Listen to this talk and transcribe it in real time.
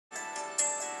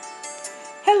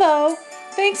Hello,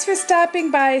 thanks for stopping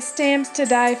by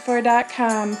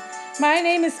stampstodiefor.com. My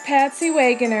name is Patsy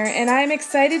Waggoner and I'm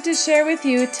excited to share with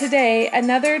you today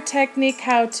another technique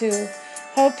how-to.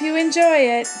 Hope you enjoy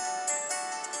it.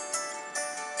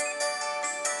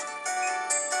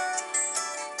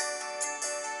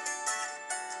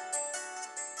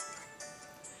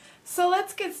 So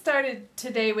let's get started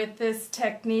today with this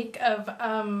technique of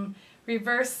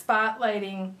reverse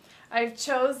spotlighting. I've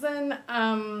chosen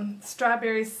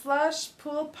Strawberry Slush,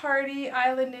 Pool Party,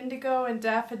 Island Indigo, and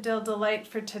Daffodil Delight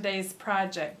for today's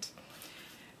project.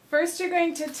 First you're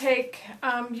going to take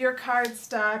your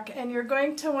cardstock and you're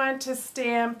going to want to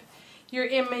stamp your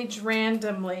image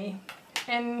randomly.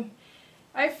 And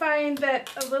I find that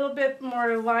a little bit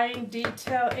more line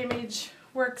detail image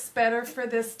works better for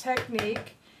this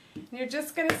technique. You're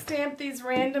just going to stamp these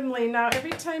randomly. Now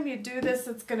every time you do this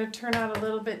it's going to turn out a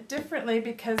little bit differently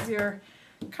because your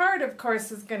card of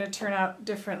course is going to turn out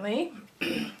differently.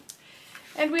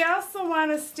 And we also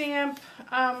want to stamp,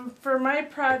 for my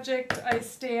project I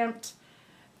stamped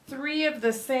 3 of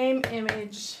the same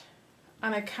image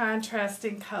on a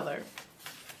contrasting color.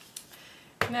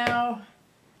 Now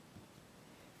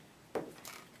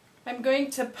I'm going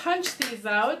to punch these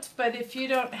out, but if you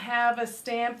don't have a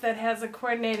stamp that has a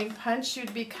coordinating punch,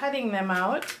 you'd be cutting them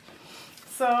out.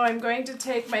 So I'm going to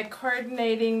take my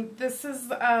coordinating, this is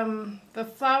the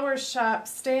Flower Shop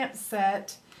stamp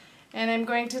set, and I'm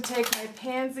going to take my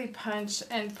pansy punch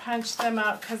and punch them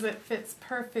out because it fits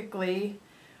perfectly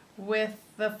with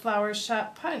the Flower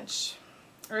Shop punch,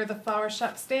 or the Flower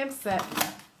Shop stamp set.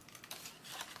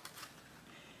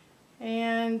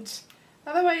 And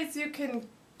otherwise you can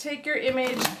take your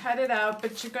image, cut it out,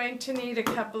 but you're going to need a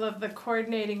couple of the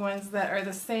coordinating ones that are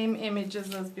the same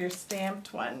images as your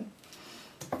stamped one.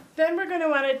 Then we're going to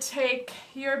want to take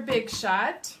your Big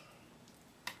Shot,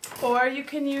 or you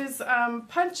can use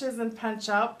punches and punch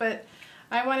out, but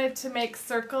I wanted to make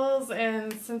circles,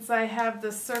 and since I have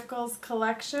the circles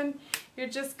collection, you're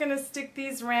just going to stick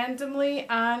these randomly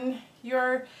on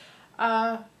your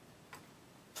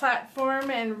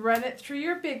platform and run it through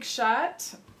your Big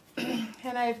Shot.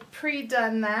 And I've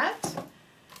pre-done that.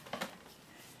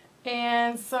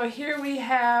 And so here we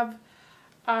have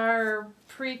our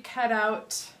pre-cut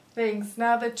out things.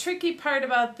 Now the tricky part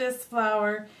about this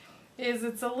flower is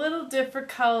it's a little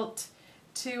difficult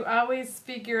to always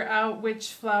figure out which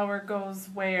flower goes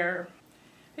where.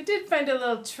 I did find a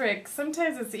little trick.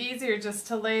 Sometimes it's easier just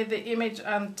to lay the image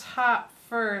on top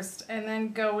first and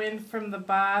then go in from the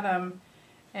bottom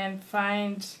and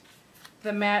find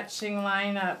the matching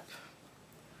lineup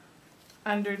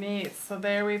underneath. So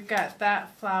there we've got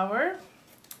that flower,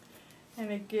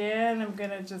 and again I'm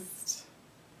gonna just,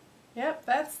 yep,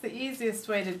 that's the easiest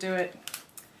way to do it.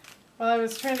 While I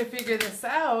was trying to figure this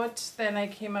out, then I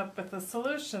came up with a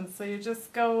solution. So you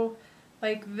just go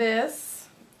like this,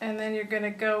 and then you're gonna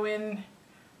go in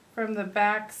from the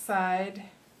back side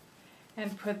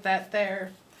and put that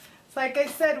there. So like I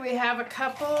said, we have a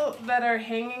couple that are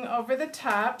hanging over the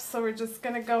top, so we're just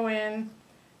going to go in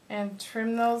and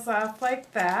trim those off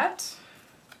like that.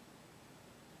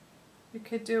 You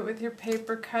could do it with your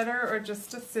paper cutter or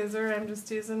just a scissor. I'm just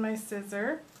using my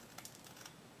scissor.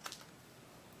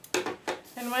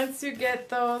 And once you get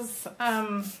those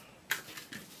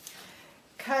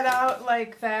cut out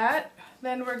like that,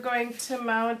 then we're going to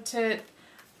mount it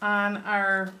on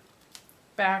our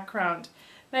background.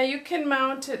 Now you can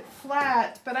mount it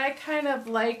flat, but I kind of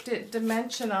liked it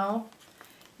dimensional,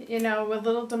 you know, with a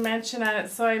little dimension on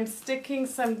it. So I'm sticking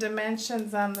some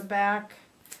dimensions on the back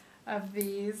of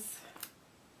these.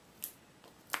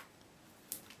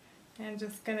 And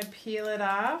just going to peel it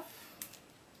off.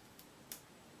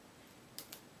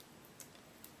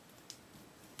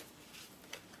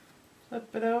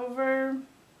 Flip it over.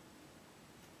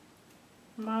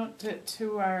 Mount it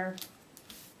to our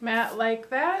mat like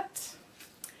that.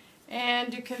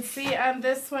 And you can see on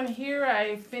this one here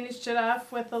I finished it off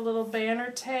with a little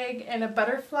banner tag and a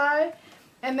butterfly.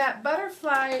 And that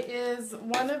butterfly is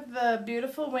one of the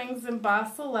Beautiful Wings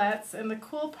Embosselettes. And the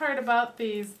cool part about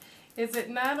these is it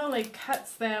not only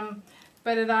cuts them,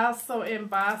 but it also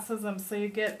embosses them. So you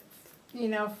get, you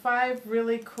know, 5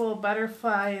 really cool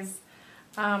butterflies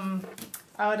out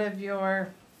of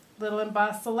your little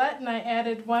embosselette. And I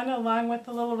added one along with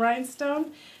a little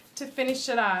rhinestone to finish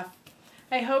it off.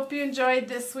 I hope you enjoyed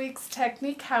this week's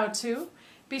technique how-to.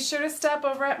 Be sure to stop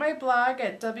over at my blog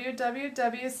at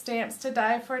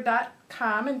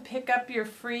www.stampstodiefor.com and pick up your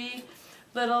free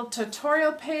little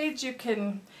tutorial page. You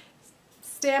can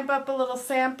stamp up a little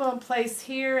sample and place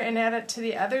here and add it to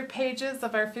the other pages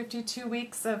of our 52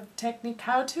 weeks of technique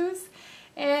how-tos.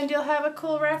 and you'll have a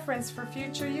cool reference for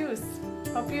future use.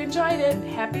 Hope you enjoyed it.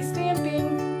 Happy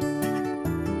stamping!